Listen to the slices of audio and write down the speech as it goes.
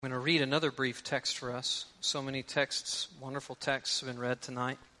I'm going to read another brief text for us. So many texts, wonderful texts have been read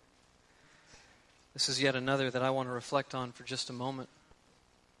tonight. This is yet another that I want to reflect on for just a moment.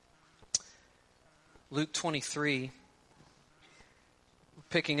 Luke 23,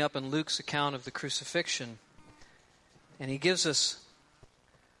 picking up in Luke's account of the crucifixion, and he gives us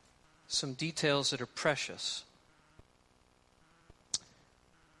some details that are precious.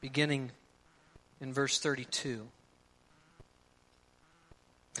 Beginning in verse 32.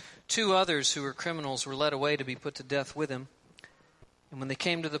 Two others who were criminals were led away to be put to death with him. And when they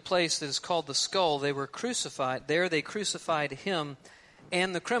came to the place that is called the Skull, they were crucified. There they crucified him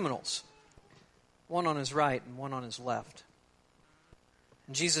and the criminals, one on his right and one on his left.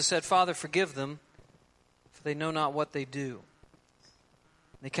 And Jesus said, "Father, forgive them, for they know not what they do."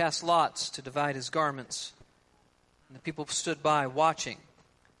 And they cast lots to divide his garments. And the people stood by watching.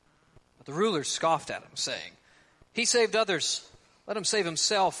 But the rulers scoffed at him, saying, "He saved others. Let him save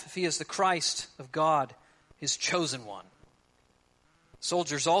himself if he is the Christ of God, his chosen one."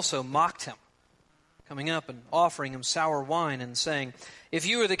 Soldiers also mocked him, coming up and offering him sour wine and saying, "If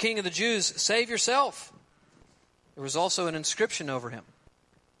you are the king of the Jews, save yourself." There was also an inscription over him,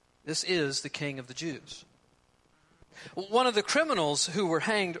 "This is the King of the Jews." One of the criminals who were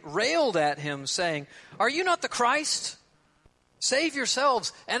hanged railed at him, saying, "Are you not the Christ? Save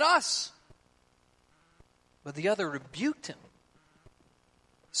yourselves and us." But the other rebuked him,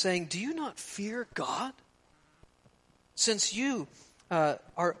 saying, "Do you not fear God, since you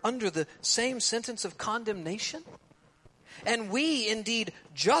are under the same sentence of condemnation? And we indeed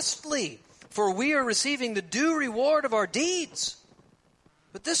justly, for we are receiving the due reward of our deeds.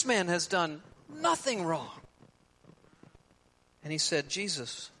 But this man has done nothing wrong." And he said,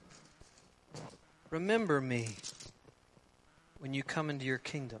 "Jesus, remember me when you come into your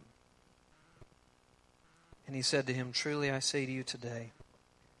kingdom." And he said to him, "Truly I say to you today,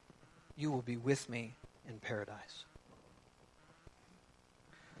 you will be with me in paradise."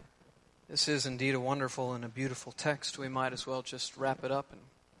 This is indeed a wonderful and a beautiful text. We might as well just wrap it up and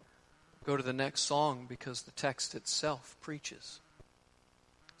go to the next song because the text itself preaches.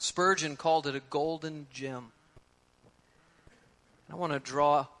 Spurgeon called it a golden gem. I want to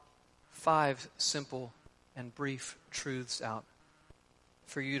draw 5 simple and brief truths out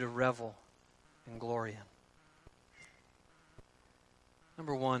for you to revel and glory in.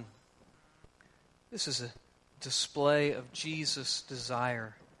 Number 1, this is a display of Jesus'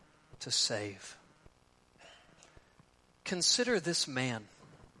 desire to save. Consider this man.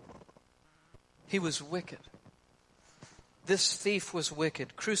 He was wicked. This thief was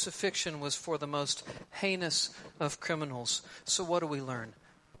wicked. Crucifixion was for the most heinous of criminals. So what do we learn?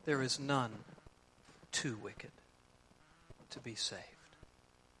 There is none too wicked to be saved.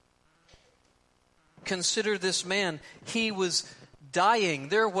 Consider this man. He was dying.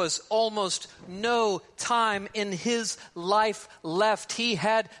 There was almost no time in his life left. He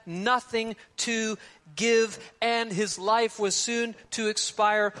had nothing to give, and his life was soon to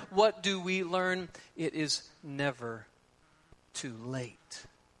expire. What do we learn? It is never too late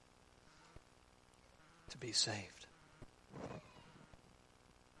to be saved.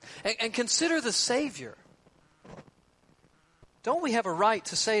 And consider the Savior. Don't we have a right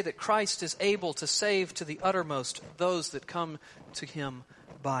to say that Christ is able to save to the uttermost those that come to him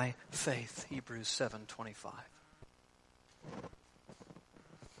by faith? Hebrews 7:25.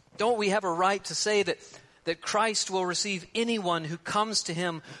 Don't we have a right to say that Christ will receive anyone who comes to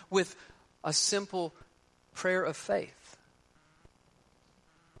him with a simple prayer of faith?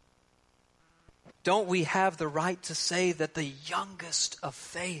 Don't we have the right to say that the youngest of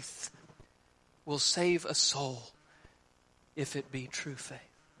faith will save a soul if it be true faith?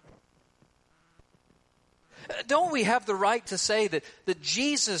 Don't we have the right to say that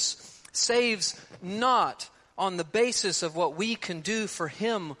Jesus saves not on the basis of what we can do for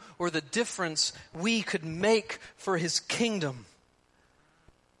him or the difference we could make for his kingdom?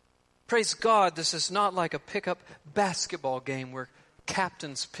 Praise God, this is not like a pickup basketball game where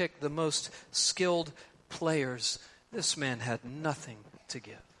captains pick the most skilled players. This man had nothing to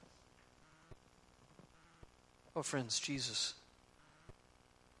give. Oh, friends, Jesus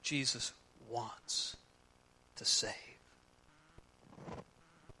wants to save.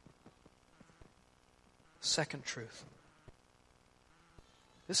 Second truth.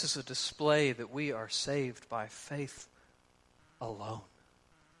 This is a display that we are saved by faith alone.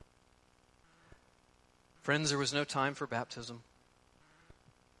 Friends, there was no time for baptism.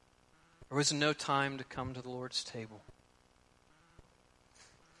 There was no time to come to the Lord's table.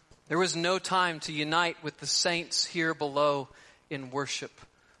 There was no time to unite with the saints here below in worship.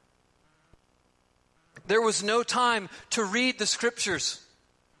 There was no time to read the scriptures.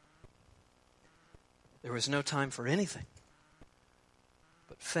 There was no time for anything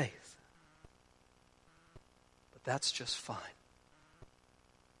but faith. But that's just fine.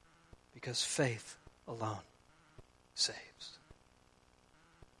 Because faith alone saves.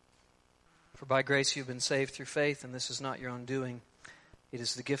 For by grace you've been saved through faith, and this is not your own doing. It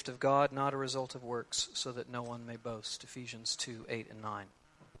is the gift of God, not a result of works, so that no one may boast. Ephesians 2, 8 and 9.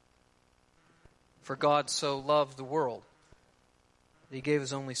 For God so loved the world that He gave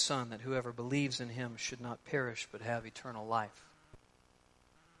His only Son, that whoever believes in Him should not perish but have eternal life.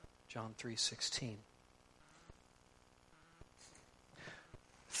 John 3:16.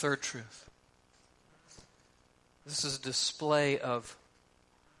 Third truth. This is a display of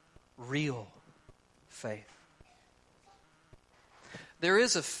real faith. There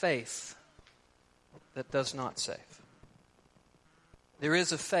is a faith that does not save. There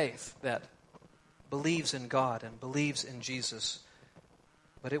is a faith that believes in God and believes in Jesus,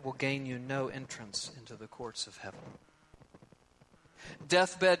 but it will gain you no entrance into the courts of heaven.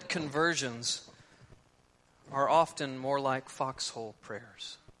 Deathbed conversions are often more like foxhole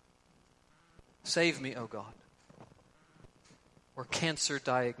prayers. Save me, O God. Or cancer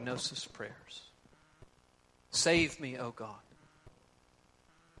diagnosis prayers. Save me, O God.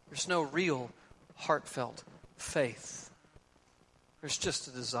 There's no real heartfelt faith. There's just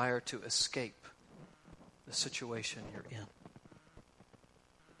a desire to escape the situation you're in.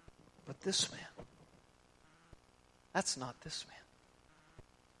 But this man, that's not this man.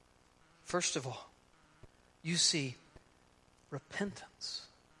 First of all, you see repentance.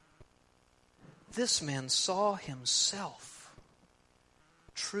 This man saw himself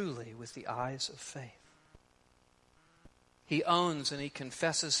truly with the eyes of faith. He owns and he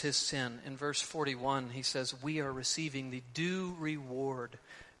confesses his sin. In verse 41, he says, we are receiving the due reward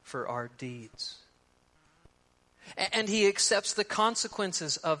for our deeds. And he accepts the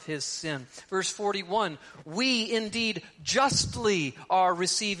consequences of his sin. Verse 41, we indeed justly are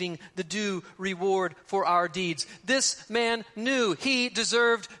receiving the due reward for our deeds. This man knew he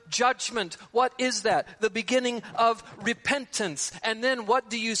deserved judgment. What is that? The beginning of repentance. And then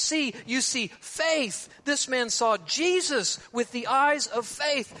what do you see? You see faith. This man saw Jesus with the eyes of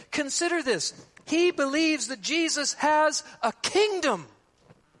faith. Consider this. He believes that Jesus has a kingdom.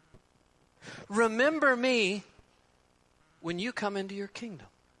 Remember me when you come into your kingdom.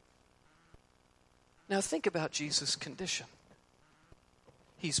 Now think about Jesus' condition.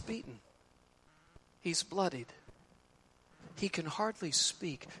 He's beaten. He's bloodied. He can hardly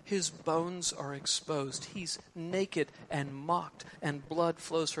speak. His bones are exposed. He's naked and mocked, and blood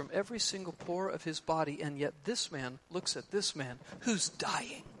flows from every single pore of his body. And yet this man looks at this man who's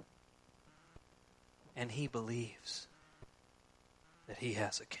dying, and he believes that he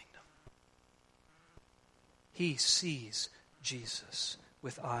has a kingdom. He sees Jesus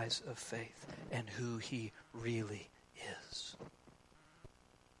with eyes of faith and who he really is.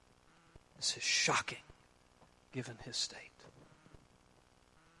 This is shocking given his state.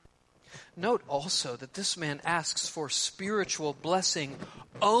 Note also that this man asks for spiritual blessing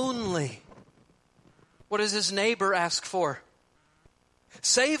only. What does his neighbor ask for?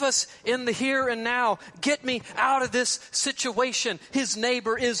 Save us in the here and now. Get me out of this situation. His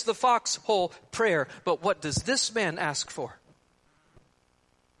neighbor is the foxhole prayer. But what does this man ask for?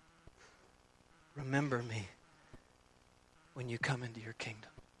 Remember me when you come into your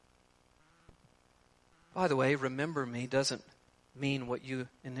kingdom. By the way, remember me doesn't mean what you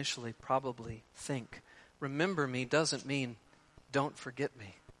initially probably think. Remember me doesn't mean don't forget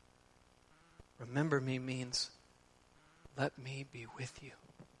me. Remember me means let me be with you.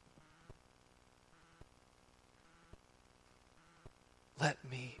 Let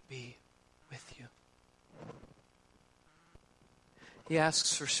me be with you. He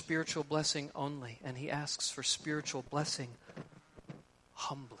asks for spiritual blessing only, and he asks for spiritual blessing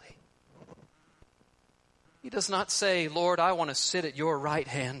humbly. He does not say, Lord, I want to sit at your right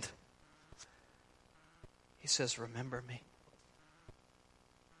hand. He says, remember me.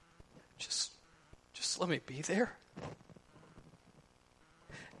 Just let me be there.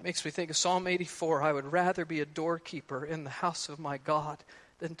 Makes me think of Psalm 84. I would rather be a doorkeeper in the house of my God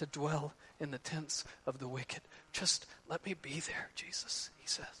than to dwell in the tents of the wicked. Just let me be there, Jesus, he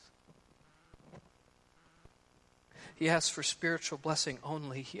says. He asks for spiritual blessing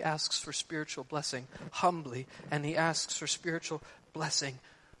only. He asks for spiritual blessing humbly. And he asks for spiritual blessing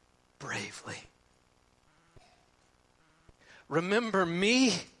bravely. Remember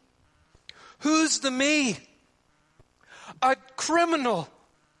me? Who's the me? A criminal.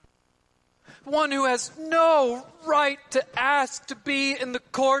 One who has no right to ask to be in the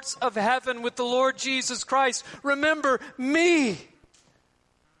courts of heaven with the Lord Jesus Christ. Remember me.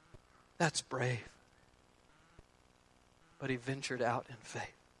 That's brave. but he ventured out in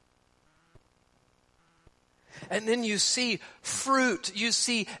faith. And then you see fruit. You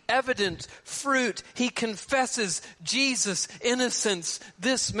see evident fruit. He confesses Jesus' innocence.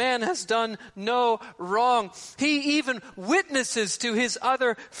 This man has done no wrong. He even witnesses to his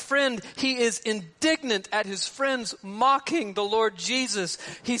other friend. He is indignant at his friends mocking the Lord Jesus.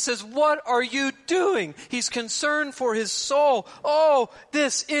 He says, "What are you doing?" He's concerned for his soul. Oh,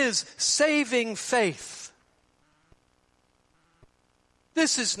 this is saving faith.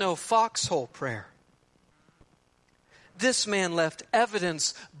 This is no foxhole prayer. This man left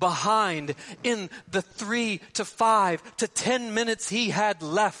evidence behind in the 3 to 5 to 10 minutes he had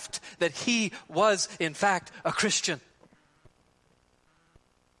left that he was, in fact, a Christian.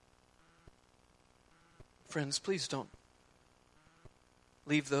 Friends, please don't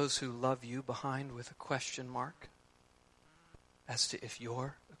leave those who love you behind with a question mark as to if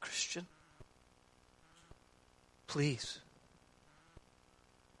you're a Christian. Please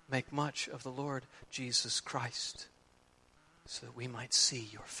make much of the Lord Jesus Christ, so that we might see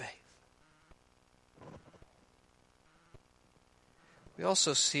your faith. We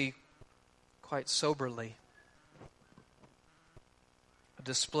also see, quite soberly, a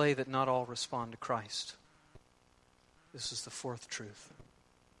display that not all respond to Christ. This is the fourth truth.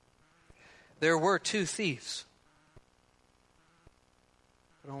 There were 2 thieves,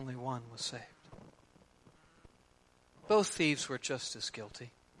 but only one was saved. Both thieves were just as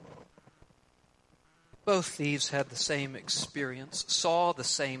guilty. Both thieves had the same experience, saw the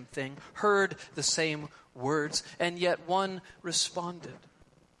same thing, heard the same words, and yet one responded.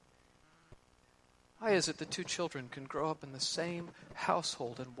 Why is it that 2 children can grow up in the same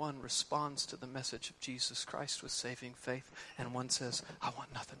household and one responds to the message of Jesus Christ with saving faith and one says, "I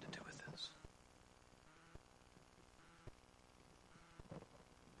want nothing to do with this"?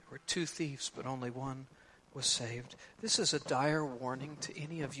 There were 2 thieves, but only one was saved. This is a dire warning to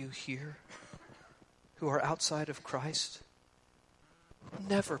any of you here who are outside of Christ.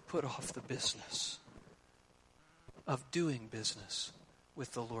 Never put off the business of doing business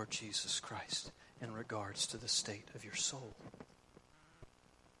with the Lord Jesus Christ in regards to the state of your soul.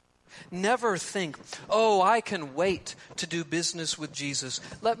 Never think, "Oh, I can wait to do business with Jesus."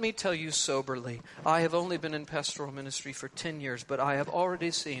 Let me tell you soberly, I have only been in pastoral ministry for 10 years, but I have already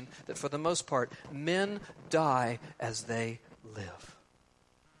seen that for the most part, men die as they live.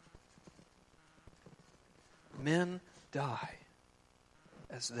 Men die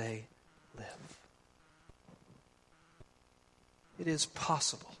as they live. It is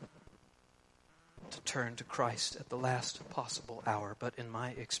possible to turn to Christ at the last possible hour, but in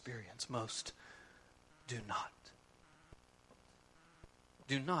my experience, most do not.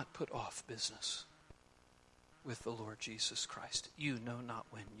 Do not put off business with the Lord Jesus Christ. You know not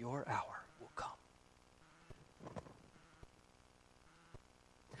when your hour will come.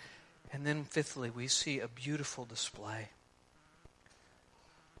 And then fifthly, we see a beautiful display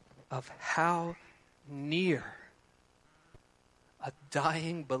of how near a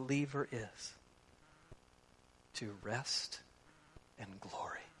dying believer is to rest and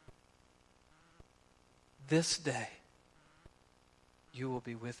glory. This day, you will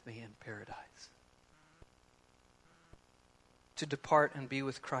be with me in paradise. To depart and be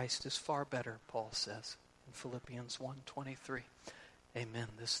with Christ is far better, Paul says in Philippians 1:23. Amen.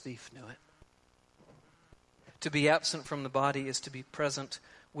 This thief knew it. To be absent from the body is to be present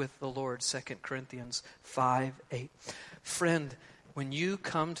with the Lord, 2 Corinthians 5:8. Friend, when you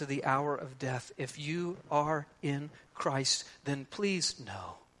come to the hour of death, if you are in Christ, then please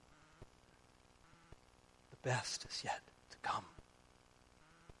know the best is yet to come.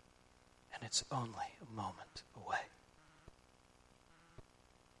 And it's only a moment away.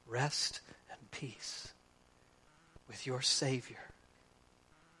 Rest and peace with your Savior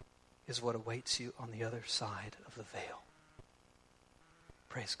is what awaits you on the other side of the veil.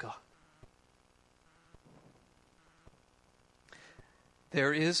 Praise God.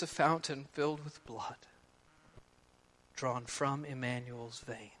 There is a fountain filled with blood drawn from Emmanuel's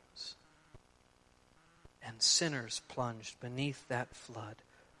veins, and sinners plunged beneath that flood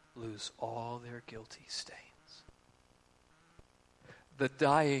lose all their guilty stains. The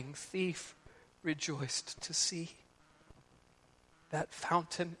dying thief rejoiced to see that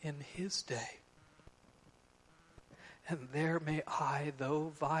fountain in his day. And there may I, though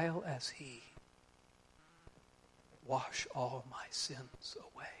vile as he, wash all my sins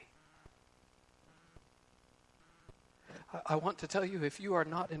away. I want to tell you, if you are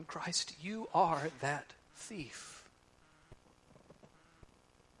not in Christ, you are that thief.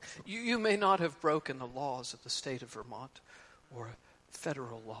 You may not have broken the laws of the state of Vermont or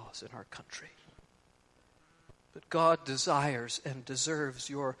federal laws in our country. But God desires and deserves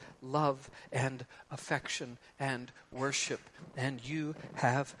your love and affection and worship, and you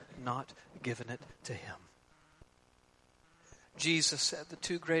have not given it to him. Jesus said the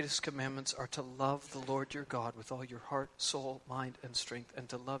two greatest commandments are to love the Lord your God with all your heart, soul, mind, and strength, and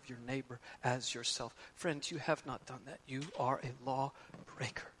to love your neighbor as yourself. Friends, you have not done that. You are a law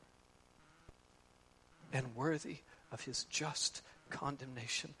breaker and worthy of his just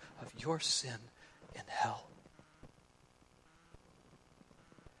condemnation of your sin in hell.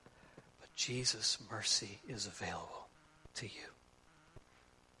 But Jesus' mercy is available to you.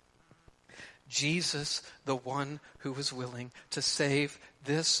 Jesus, the one who was willing to save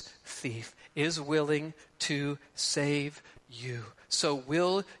this thief, is willing to save you. So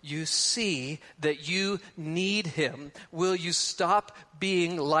will you see that you need him? Will you stop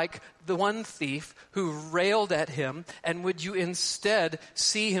being like the one thief who railed at him? And would you instead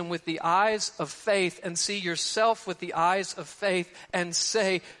see him with the eyes of faith and see yourself with the eyes of faith and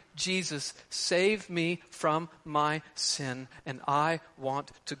say, Jesus, save me from my sin, and I want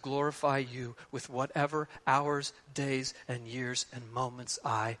to glorify you with whatever hours, days, and years and moments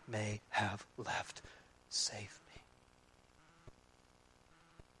I may have left. Save me.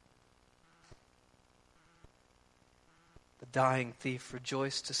 The dying thief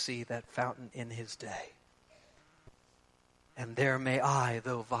rejoiced to see that fountain in his day. And there may I,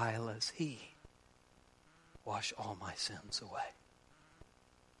 though vile as he, wash all my sins away.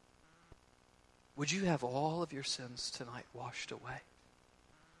 Would you have all of your sins tonight washed away?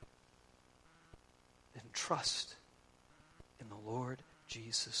 Then trust in the Lord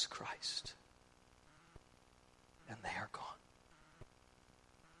Jesus Christ, and they are gone.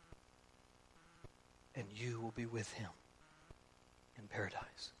 And you will be with him in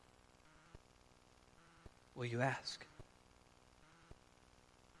paradise. Will you ask?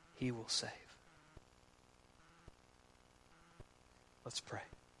 He will save. Let's pray.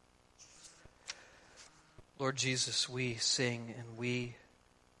 Lord Jesus, we sing and we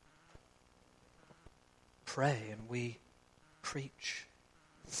pray and we preach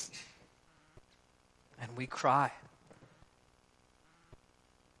and we cry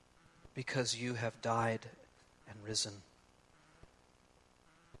because you have died and risen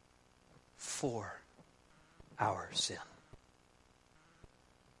for our sin.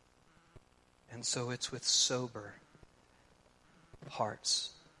 And so it's with sober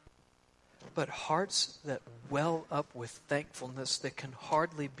hearts, but hearts that well up with thankfulness that can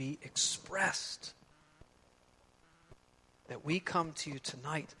hardly be expressed, that we come to you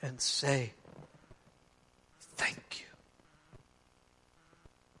tonight and say, thank you.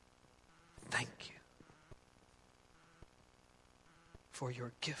 Thank you for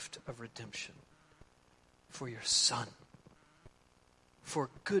your gift of redemption, for your Son, for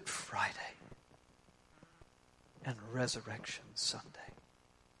Good Friday and Resurrection Sunday.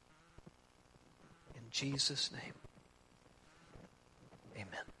 In Jesus' name.